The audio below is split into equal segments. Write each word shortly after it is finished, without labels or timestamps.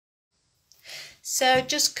So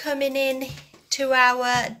just coming in to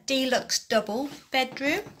our deluxe double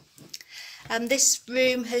bedroom. This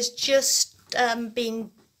room has just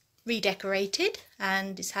been redecorated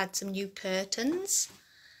and it's had some new curtains,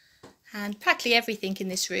 and practically everything in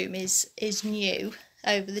this room is new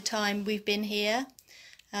over the time we've been here.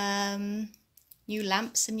 New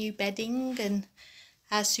lamps and new bedding, and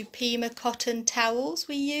our Supima cotton towels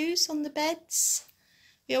we use on the beds.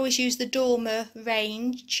 We always use the Dormer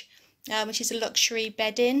range, which is a luxury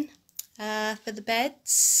bedding for the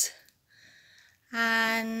beds,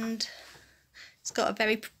 and it's got a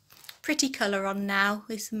very pretty colour on now,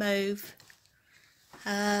 this mauve.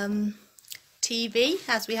 TV,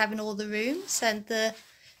 as we have in all the rooms, and the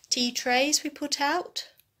tea trays we put out,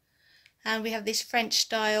 and we have this French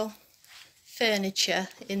style furniture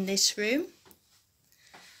in this room,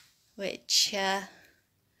 which I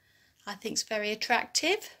think is very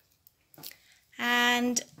attractive.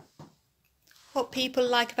 And what people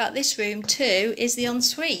like about this room too is the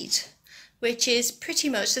ensuite, which is pretty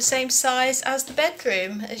much the same size as the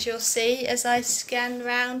bedroom, as you'll see as I scan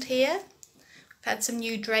round here. We've had some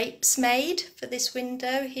new drapes made for this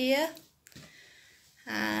window here,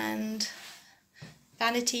 and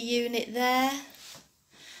vanity unit there,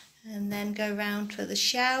 and then go round for the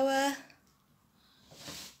shower.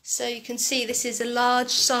 So you can see this is a large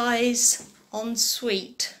size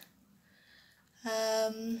ensuite.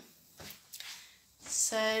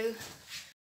 So